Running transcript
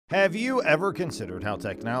Have you ever considered how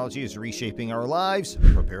technology is reshaping our lives?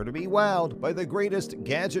 Prepare to be wowed by the greatest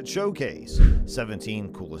gadget showcase.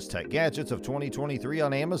 17 coolest tech gadgets of 2023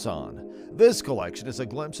 on Amazon. This collection is a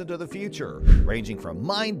glimpse into the future, ranging from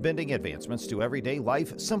mind-bending advancements to everyday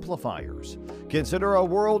life simplifiers. Consider a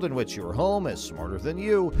world in which your home is smarter than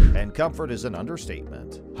you, and comfort is an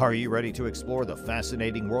understatement. Are you ready to explore the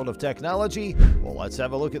fascinating world of technology? Well, let's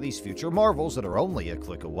have a look at these future marvels that are only a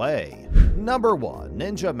click away. Number 1.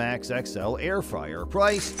 Ninja Max XL Air Fryer.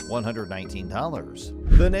 Price $119.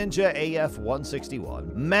 The Ninja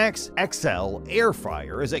AF161 Max XL Air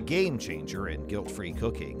Fryer is a game changer in guilt-free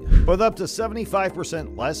cooking. With up to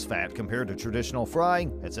 75% less fat compared to traditional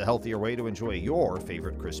frying, it's a healthier way to enjoy your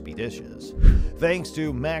favorite crispy dishes. Thanks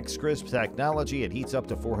to Max Crisp technology, it heats up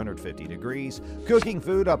to 450 degrees, cooking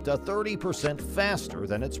food up to 30% faster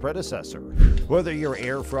than its predecessor. Whether you're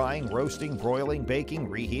air frying, roasting, broiling, baking,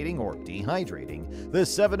 reheating, or dehydrating,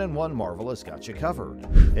 this 7-in-1 marvel has got you covered.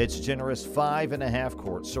 Its generous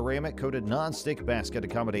 5.5-quart ceramic-coated non-stick basket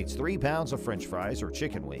accommodates 3 pounds of French fries or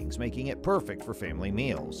chicken wings, making it perfect for family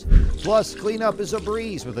meals. Plus, cleanup is a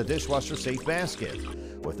breeze with a dishwasher-safe basket.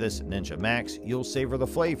 With this Ninja Max, you'll savor the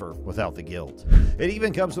flavor without the guilt. It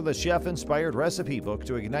even comes with a chef-inspired recipe book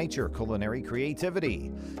to ignite your culinary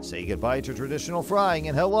creativity. Say goodbye to traditional frying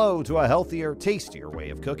and hello to a healthier, tastier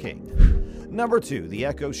way of cooking. Number 2. The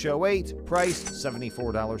Echo Show 8. Price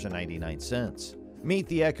 $74.99. Meet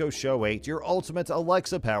the Echo Show 8, your ultimate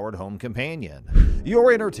Alexa-powered home companion.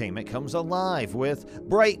 Your entertainment comes alive with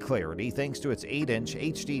bright clarity thanks to its 8-inch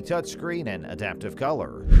HD touchscreen and adaptive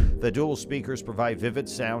color. The dual speakers provide vivid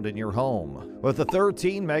sound in your home. With a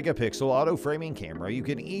 13-megapixel auto-framing camera, you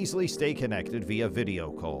can easily stay connected via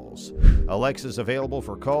video calls. Alexa is available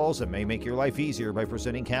for calls and may make your life easier by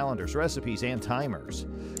presenting calendars, recipes, and timers.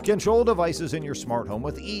 Control devices in your smart home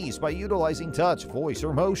with ease by utilizing touch, voice,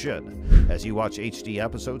 or motion. As you watch HD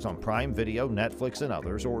episodes on Prime Video, Netflix, and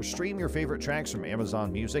others, or stream your favorite tracks from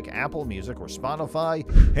Amazon Music, Apple Music, or Spotify,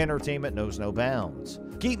 entertainment knows no bounds.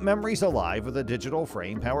 Keep memories alive with a digital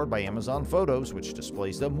frame powered by Amazon Photos, which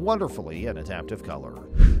displays them wonderfully in adaptive color.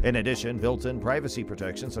 In addition, built-in privacy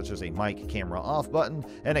protections such as a mic camera off button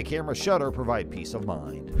and a camera shutter provide peace of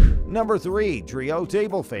mind. Number 3. Dreo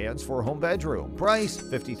Table Fans for Home Bedroom. Price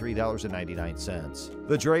 $53.99.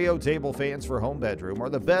 The Dreo Table Fans for Home Bedroom are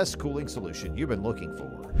the best cooling solution you've been looking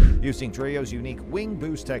for. Using Dreo's unique Wing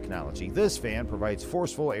Boost technology, this fan provides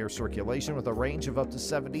forceful air circulation with a range of up to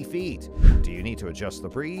 70 feet. Do you need to adjust the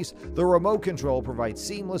breeze? The remote control provides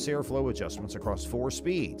seamless airflow adjustments across 4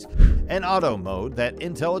 speeds, an auto mode that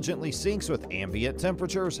intelligently syncs with ambient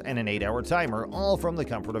temperatures, and an 8-hour timer, all from the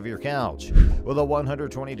comfort of your couch. With a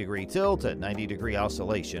 120-degree tilt and 90-degree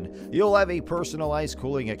oscillation, you'll have a personalized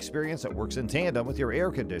cooling experience that works in tandem with your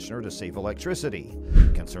air conditioner to save electricity.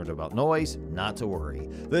 Concerned about noise? Not to worry.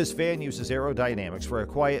 This fan uses aerodynamics for a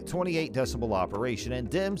quiet 28-decibel operation and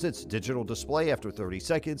dims its digital display after 30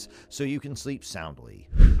 seconds so you can sleep soundly.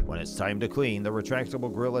 When it's time to clean, the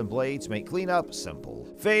retractable grill and blades make cleanup simple.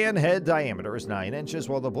 Fan head diameter is 9 inches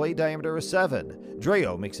while the blade diameter is 7.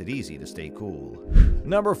 Dreo makes it easy to stay cool.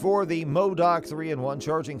 Number 4. The MoDock 3-in-1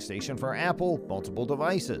 charging station for Apple multiple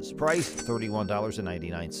devices. Price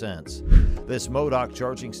 $31.99. This MoDock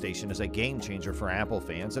charging station is a game changer for Apple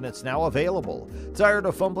fans, and it's now available. Tired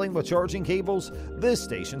of fumbling with charging cables? This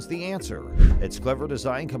station's the answer. Its clever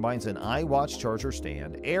design combines an iWatch charger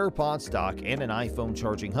stand, AirPods dock, and an iPhone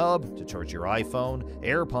charging hub to charge your iPhone,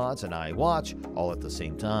 AirPods, and iWatch all at the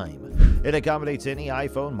same time. It accommodates any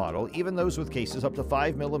iPhone model, even those with cases up to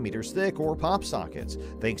 5 millimeters thick or pop sockets,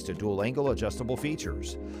 thanks to dual-angle adjustable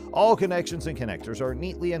features. All connections and connectors are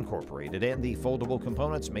neatly incorporated, and the foldable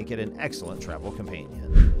components make it an excellent travel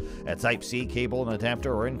companion. A Type-C cable and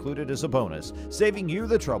adapter are included as a bonus, saving you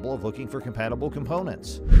the trouble of looking for compatible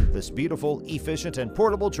components. This beautiful, efficient, and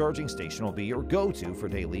portable charging station will be your go-to for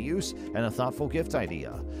daily use and a thoughtful gift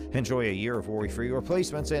idea. Enjoy a year of worry-free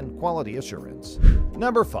replacements and quality assurance.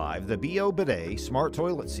 Number 5. The BO Bidet Smart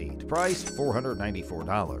Toilet Seat. Price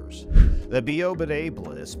 $494. The BO Bidet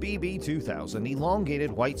Bliss BB2000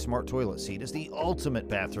 elongated white smart toilet seat is the ultimate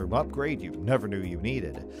bathroom upgrade you never knew you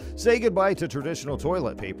needed. Say goodbye to traditional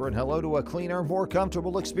toilet paper and hello to a cleaner, more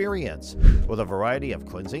comfortable experience. With a variety of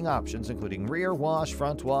cleansing options including rear wash,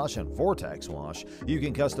 front wash, and vortex wash, you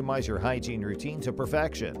can customize your hygiene routine to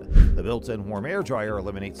perfection. The built-in warm air dryer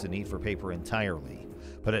eliminates the need for paper entirely.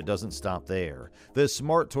 But it doesn't stop there. This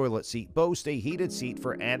smart toilet seat boasts a heated seat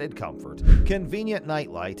for added comfort, convenient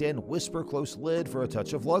nightlight, and whisper-close lid for a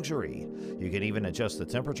touch of luxury. You can even adjust the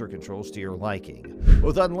temperature controls to your liking.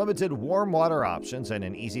 With unlimited warm water options and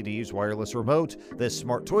an easy-to-use wireless remote, this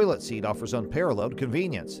smart toilet seat offers unparalleled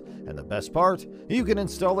convenience. And the best part? You can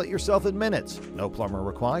install it yourself in minutes. No plumber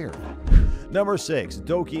required. Number 6.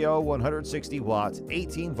 Dokyo 160-watt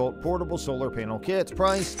 18-volt portable solar panel kit,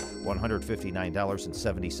 price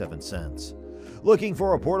 $159.77. Looking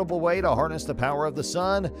for a portable way to harness the power of the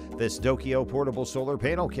sun? This Dokyo portable solar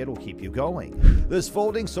panel kit will keep you going. This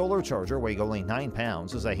folding solar charger, weighing only 9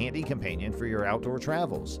 pounds, is a handy companion for your outdoor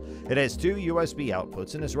travels. It has 2 USB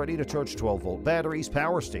outputs and is ready to charge 12-volt batteries,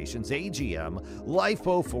 power stations, AGM,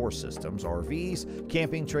 LiFePO4 systems, RVs,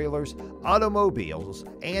 camping trailers, automobiles,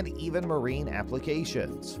 and even marine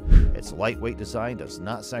applications. Its lightweight design does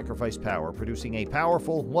not sacrifice power, producing a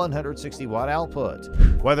powerful 160-watt output.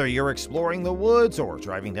 Whether you're exploring the woods or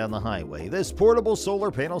driving down the highway, this portable solar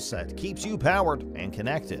panel set keeps you powered and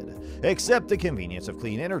connected. Accept the convenience of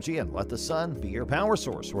clean energy and let the sun be your power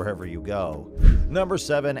source wherever you go. Number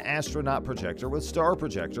 7. Astronaut projector with star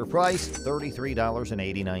projector, price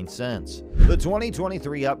 $33.89. The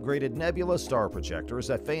 2023 upgraded Nebula Star Projector is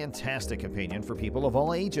a fantastic companion for people of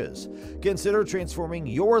all ages. Consider transforming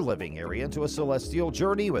your living area into a celestial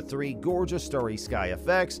journey with 3 gorgeous starry sky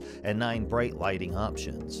effects and 9 bright lighting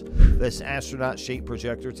options. This astronaut-shaped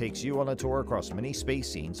projector takes you on a tour across many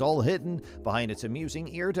space scenes, all hidden behind its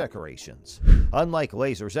amusing ear decorations. Unlike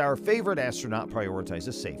lasers, our favorite astronaut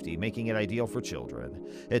prioritizes safety, making it ideal for children.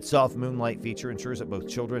 Its soft moonlight feature ensures that both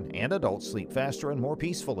children and adults sleep faster and more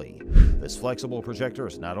peacefully. This flexible projector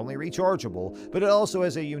is not only rechargeable, but it also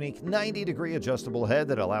has a unique 90-degree adjustable head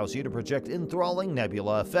that allows you to project enthralling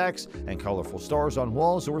nebula effects and colorful stars on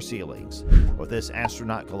walls or ceilings. With this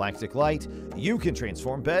astronaut galactic light, you can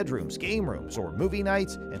transform bedrooms, game rooms, or movie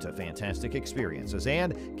nights into fantastic experiences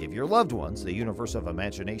and give your loved ones the universe of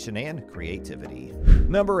imagination and creativity.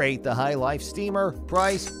 Number 8. The High Life Steamer,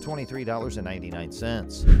 price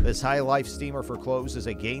 $23.99. This High Life Steamer for clothes is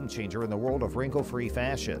a game changer in the world of wrinkle-free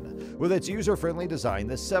fashion. With its user-friendly design,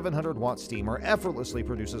 this 700-watt steamer effortlessly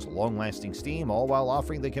produces long-lasting steam, all while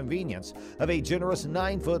offering the convenience of a generous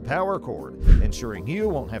 9-foot power cord, ensuring you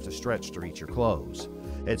won't have to stretch to reach your clothes.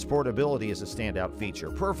 Its portability is a standout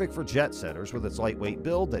feature, perfect for jet setters with its lightweight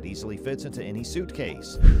build that easily fits into any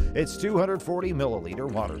suitcase. Its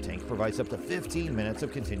 240-milliliter water tank provides up to 15 minutes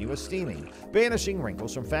of continuous steaming, banishing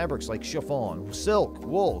wrinkles from fabrics like chiffon, silk,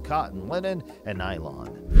 wool, cotton, linen, and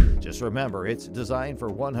nylon. Just remember, it's designed for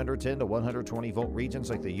 110 to 120-volt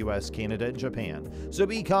regions like the US, Canada, and Japan, so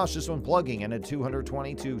be cautious when plugging in at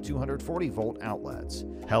 220 to 240-volt outlets.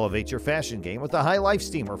 Elevate your fashion game with the High Life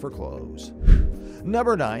Steamer for clothes.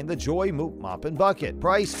 Number 9. The Joy Moop Mop and Bucket,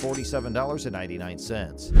 price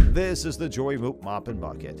 $47.99. This is the Joy Moop Mop and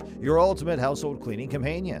Bucket, your ultimate household cleaning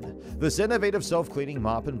companion. This innovative self-cleaning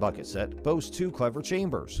mop and bucket set boasts 2 clever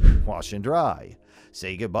chambers. Wash and dry.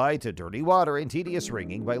 Say goodbye to dirty water and tedious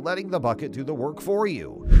wringing by letting the bucket do the work for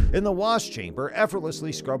you. In the wash chamber,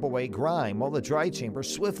 effortlessly scrub away grime, while the dry chamber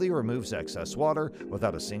swiftly removes excess water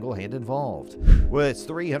without a single hand involved. With its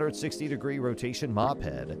 360-degree rotation mop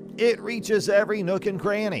head, it reaches every nook and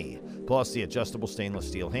cranny. Plus, the adjustable stainless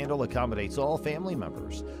steel handle accommodates all family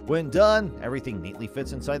members. When done, everything neatly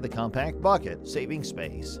fits inside the compact bucket, saving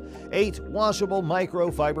space. 8 washable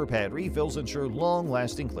microfiber pad refills ensure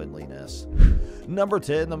long-lasting cleanliness. Number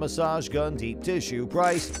 10. The Massage Gun Deep Tissue,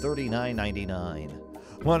 price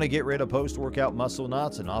 $39.99. Want to get rid of post-workout muscle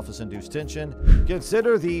knots and office-induced tension?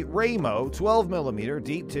 Consider the Raymo 12mm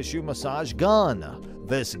Deep Tissue Massage Gun.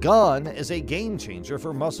 This gun is a game changer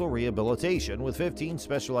for muscle rehabilitation with 15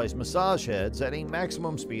 specialized massage heads at a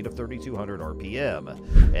maximum speed of 3,200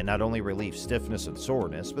 RPM. It not only relieves stiffness and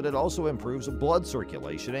soreness, but it also improves blood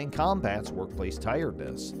circulation and combats workplace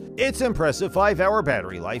tiredness. Its impressive 5-hour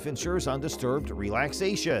battery life ensures undisturbed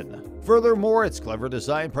relaxation. Furthermore, its clever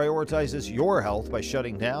design prioritizes your health by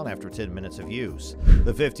shutting down after 10 minutes of use.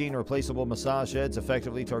 The 15 replaceable massage heads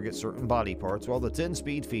effectively target certain body parts, while the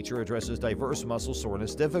 10-speed feature addresses diverse muscle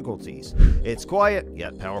soreness difficulties. Its quiet,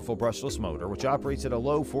 yet powerful brushless motor, which operates at a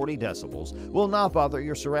low 40 decibels, will not bother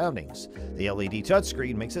your surroundings. The LED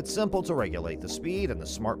touchscreen makes it simple to regulate the speed, and the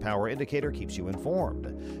Smart Power Indicator keeps you informed.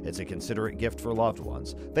 It's a considerate gift for loved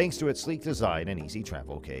ones, thanks to its sleek design and easy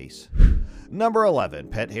travel case. Number 11.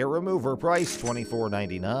 Pet Hair Remover, price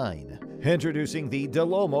 $24.99. Introducing the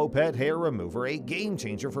Delomo Pet Hair Remover, a game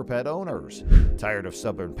changer for pet owners. Tired of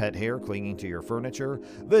stubborn pet hair clinging to your furniture?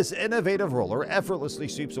 This innovative roller effortlessly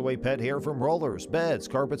sweeps away pet hair from rollers, beds,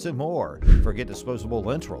 carpets, and more. Forget disposable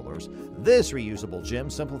lint rollers. This reusable gem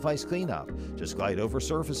simplifies cleanup. Just glide over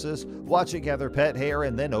surfaces, watch it gather pet hair,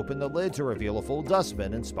 and then open the lid to reveal a full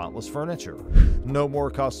dustbin and spotless furniture. No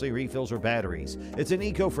more costly refills or batteries. It's an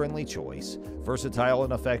eco-friendly choice. Versatile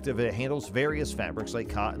and effective, it handles various fabrics like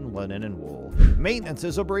cotton, linen, and wool. Maintenance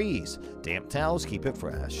is a breeze. Damp towels keep it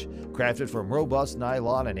fresh. Crafted from robust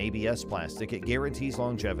nylon and ABS plastic, it guarantees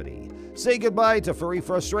longevity. Say goodbye to furry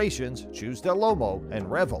frustrations. Choose Delomo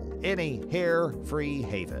and revel in a hair-free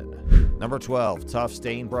haven. Number 12. Tough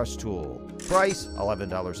Stain Brush Tool. Price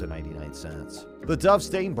 $11.99. The Tough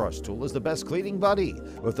Stain Brush Tool is the best cleaning buddy.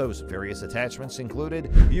 With those various attachments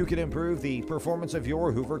included, you can improve the performance of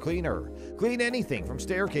your Hoover cleaner. Clean anything from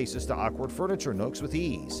staircases to awkward furniture nooks with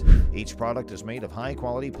ease. Each product is made of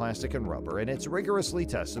high-quality plastic and rubber, and it's rigorously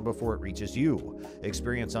tested before it reaches you.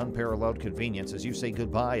 Experience unparalleled convenience as you say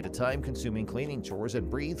goodbye to time-consuming cleaning chores and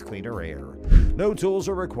breathe cleaner air. No tools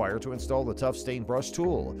are required to install the Tough Stain Brush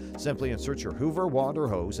Tool. Simply insert your Hoover wand or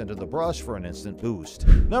hose into the brush for an instant boost.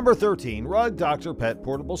 Number 13. Rug Dr. Pet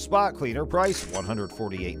Portable Spot Cleaner. Price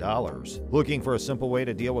 $148. Looking for a simple way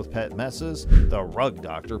to deal with pet messes? The Rug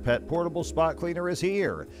Dr. Pet Portable Spot Cleaner is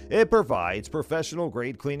here. It provides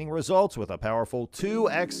professional-grade cleaning results with a powerful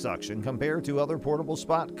 2x suction compared to other portable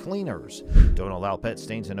spot cleaners. Don't allow pet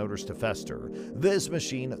stains and odors to fester. This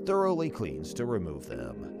machine thoroughly cleans to remove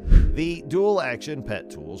them. The dual-action pet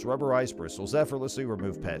tools rubberized bristles effortlessly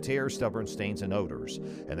remove pet hair, stubborn stains, and odors,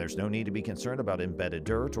 and there's no need to be concerned about embedded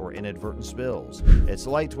dirt or inadvertent spills. Its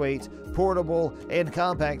lightweight, portable, and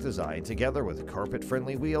compact design, together with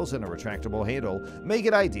carpet-friendly wheels and a retractable handle, make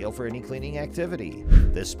it ideal for any cleaning activity.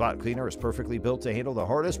 This spot cleaner is perfectly built to handle the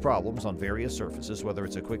hardest problems on various surfaces, whether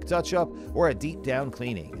it's a quick touch-up or a deep-down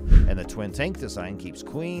cleaning, and the twin tank design keeps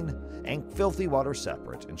clean and filthy water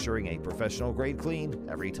separate, ensuring a professional-grade clean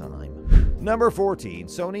every time. Number 14.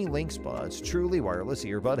 Sony Lynx Buds Truly Wireless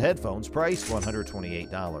Earbud Headphones. Price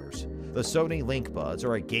 $128. The Sony Link Buds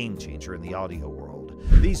are a game changer in the audio world.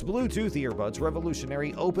 These Bluetooth earbuds'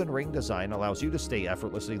 revolutionary open ring design allows you to stay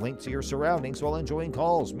effortlessly linked to your surroundings while enjoying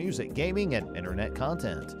calls, music, gaming, and internet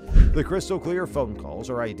content. The crystal clear phone calls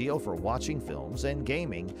are ideal for watching films and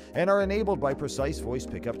gaming and are enabled by precise voice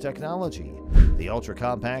pickup technology. The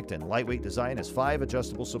ultra-compact and lightweight design has 5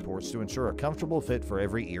 adjustable supports to ensure a comfortable fit for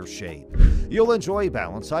every ear shape. You'll enjoy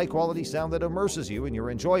balanced, high-quality sound that immerses you in your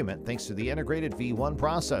enjoyment thanks to the integrated V1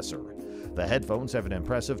 processor. The headphones have an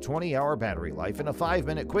impressive 20-hour battery life, and a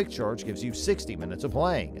 5-minute quick charge gives you 60 minutes of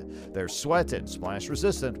playing. They're sweat and splash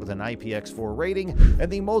resistant with an IPX4 rating, and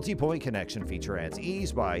the multi-point connection feature adds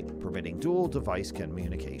ease by permitting dual device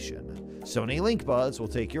communication. Sony Link Buds will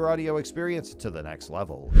take your audio experience to the next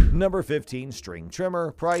level. Number 15. String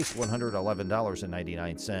Trimmer. Price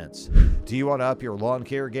 $111.99. Do you want to up your lawn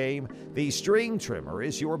care game? The String Trimmer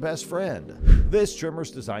is your best friend. This trimmer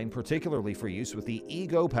is designed particularly for use with the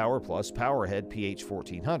Ego Power Plus Powerhead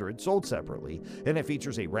PH1400, sold separately, and it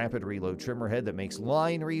features a rapid reload trimmer head that makes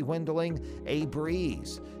line rewindling a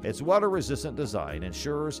breeze. Its water-resistant design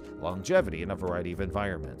ensures longevity in a variety of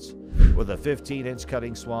environments. With a 15-inch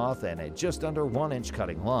cutting swath and a just under 1-inch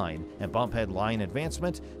cutting line and bump head line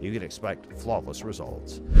advancement, you can expect flawless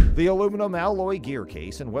results. The aluminum alloy gear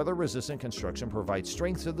case and weather-resistant construction provides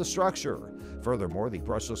strength to the structure. Furthermore, the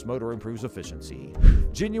brushless motor improves efficiency.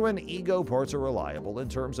 Genuine Ego parts are reliable in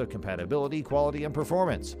terms of compatibility, quality, and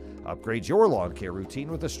performance. Upgrade your lawn care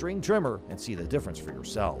routine with a String Trimmer and see the difference for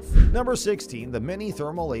yourself. Number 16. The Mini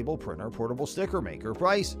Thermal Label Printer Portable Sticker Maker.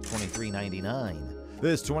 Price $23.99.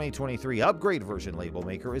 This 2023 upgrade version label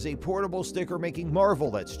maker is a portable sticker making marvel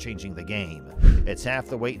that's changing the game. It's half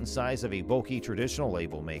the weight and size of a bulky traditional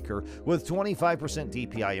label maker with 25%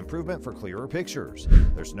 DPI improvement for clearer pictures.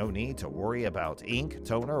 There's no need to worry about ink,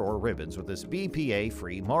 toner, or ribbons with this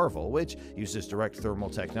BPA-free marvel, which uses direct thermal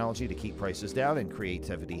technology to keep prices down and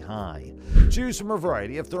creativity high. Choose from a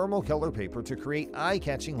variety of thermal color paper to create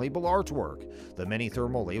eye-catching label artwork. The Mini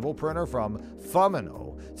Thermal Label Printer from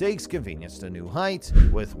Fumino takes convenience to new heights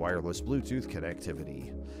with wireless Bluetooth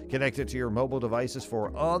connectivity. Connect it to your mobile devices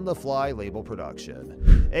for on-the-fly label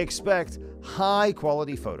production. Expect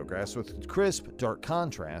high-quality photographs with crisp, dark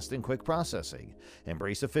contrast and quick processing.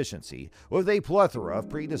 Embrace efficiency with a plethora of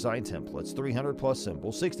pre-designed templates, 300-plus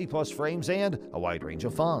symbols, 60-plus frames, and a wide range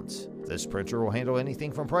of fonts. This printer will handle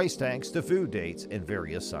anything from price tags to food dates in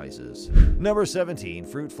various sizes. Number 17.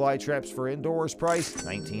 Fruit Fly Traps for Indoors. Price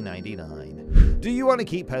 $19.99. Do you want to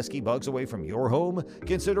keep pesky bugs away from your home?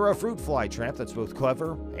 Consider a fruit fly trap that's both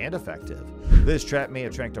clever and effective. This trap may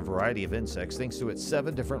attract a variety of insects thanks to its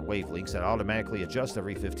 7 different wavelengths that automatically adjust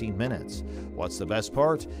every 15 minutes. What's the best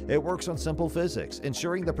part? It works on simple physics,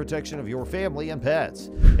 ensuring the protection of your family and pets.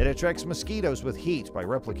 It attracts mosquitoes with heat by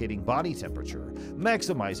replicating body temperature,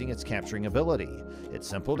 maximizing its capturing ability. It's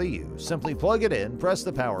simple to use. Simply plug it in, press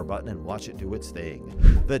the power button, and watch it do its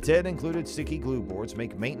thing. The 10 included sticky glue boards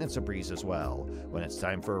make maintenance a breeze as well. When it's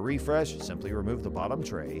time for a refresh, simply remove the bottom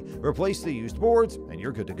tray, replace the used boards, and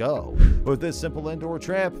you're good to go. With this simple indoor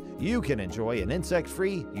trap, you can enjoy an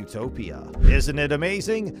insect-free utopia. Isn't it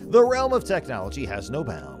amazing? The realm of technology has no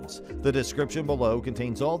bounds. The description below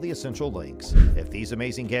contains all the essential links. If these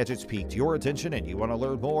amazing gadgets piqued your attention and you want to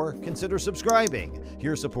learn more, consider subscribing.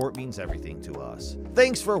 Your support means everything to us.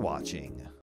 Thanks for watching.